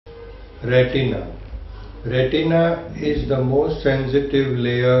Retina. Retina is the most sensitive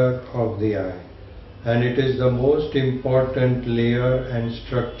layer of the eye, and it is the most important layer and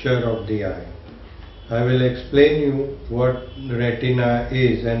structure of the eye. I will explain you what retina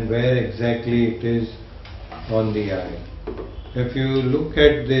is and where exactly it is on the eye. If you look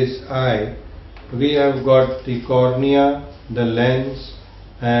at this eye, we have got the cornea, the lens,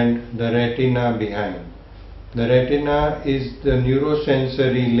 and the retina behind. The retina is the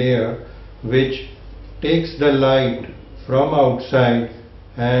neurosensory layer which takes the light from outside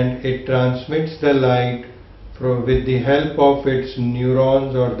and it transmits the light with the help of its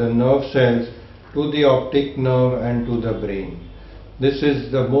neurons or the nerve cells to the optic nerve and to the brain. This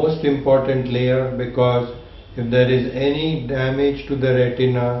is the most important layer because if there is any damage to the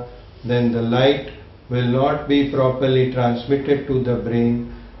retina, then the light will not be properly transmitted to the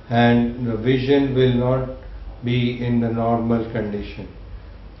brain and the vision will not be in the normal condition.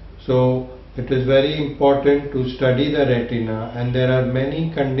 So it is very important to study the retina, and there are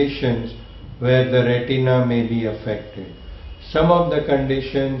many conditions where the retina may be affected. Some of the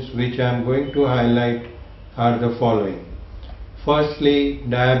conditions which I am going to highlight are the following. Firstly,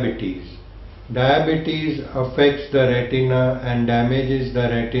 diabetes. Diabetes affects the retina and damages the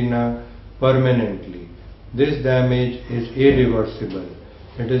retina permanently. This damage is irreversible.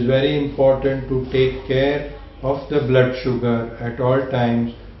 It is very important to take care of the blood sugar at all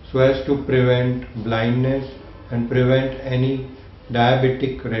times so as to prevent blindness and prevent any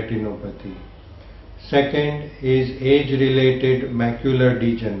diabetic retinopathy. Second is age-related macular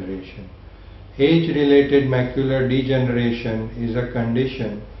degeneration. Age-related macular degeneration is a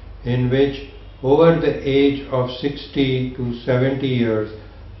condition in which over the age of 60 to 70 years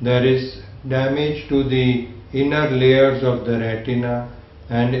there is damage to the inner layers of the retina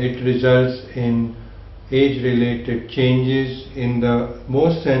and it results in age-related changes in the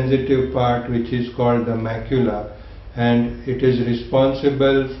most sensitive part, which is called the macula, and it is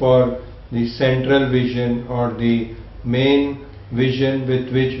responsible for the central vision or the main vision with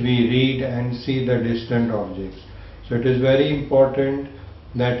which we read and see the distant objects. So it is very important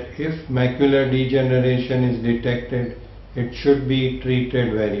that if macular degeneration is detected, it should be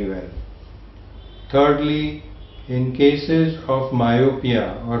treated very well. Thirdly, in cases of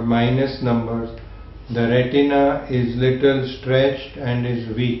myopia or minus numbers, the retina is little stretched and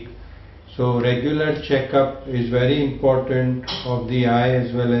is weak. So regular checkup is very important of the eye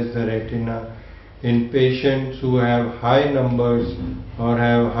as well as the retina in patients who have high numbers or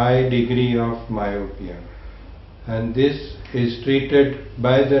have high degree of myopia. And this is treated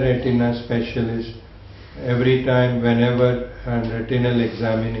by the retina specialist every time whenever a retinal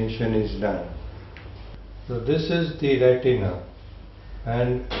examination is done. So this is the retina,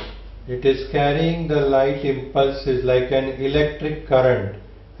 and it is carrying the light impulses like an electric current,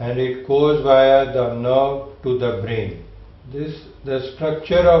 and it goes via the nerve to the brain. The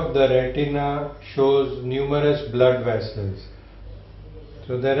structure of the retina shows numerous blood vessels.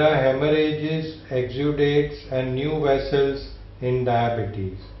 So there are hemorrhages, exudates and new vessels in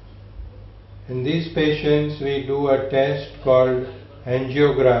diabetes. In these patients we do a test called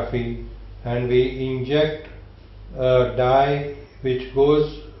angiography, and we inject a dye which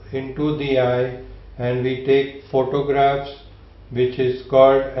goes into the eye and we take photographs, which is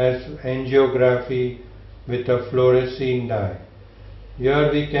called as angiography with a fluorescein dye.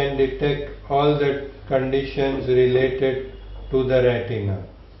 Here we can detect all the conditions related to the retina.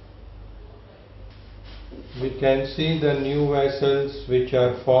 We can see the new vessels which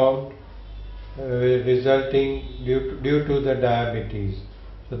are formed resulting due to the diabetes.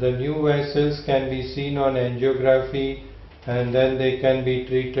 So the new vessels can be seen on angiography and then they can be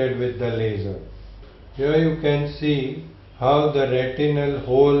treated with the laser. Here you can see how the retinal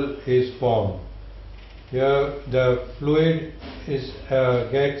hole is formed. Here the fluid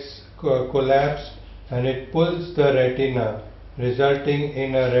gets collapsed and it pulls the retina, resulting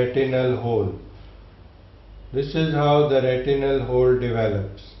in a retinal hole. This is how the retinal hole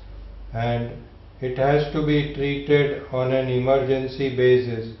develops, and it has to be treated on an emergency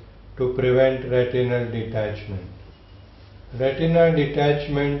basis to prevent retinal detachment. Retinal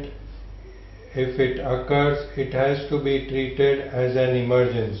detachment, if it occurs, it has to be treated as an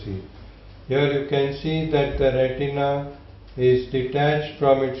emergency. Here you can see that the retina is detached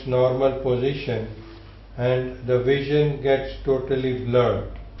from its normal position and the vision gets totally blurred.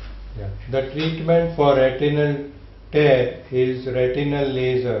 The treatment for retinal tear is retinal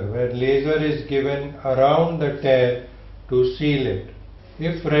laser, where laser is given around the tear to seal it.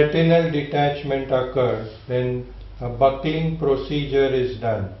 If retinal detachment occurs, then a buckling procedure is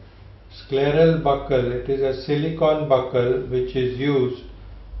done. Scleral buckle, it is a silicone buckle which is used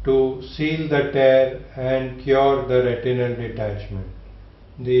to seal the tear and cure the retinal detachment.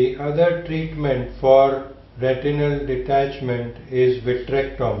 The other treatment for retinal detachment is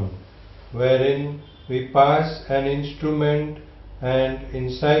vitrectomy, wherein we pass an instrument and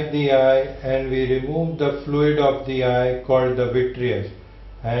inside the eye and we remove the fluid of the eye called the vitreous,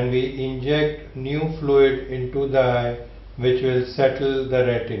 and we inject new fluid into the eye which will settle the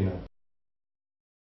retina.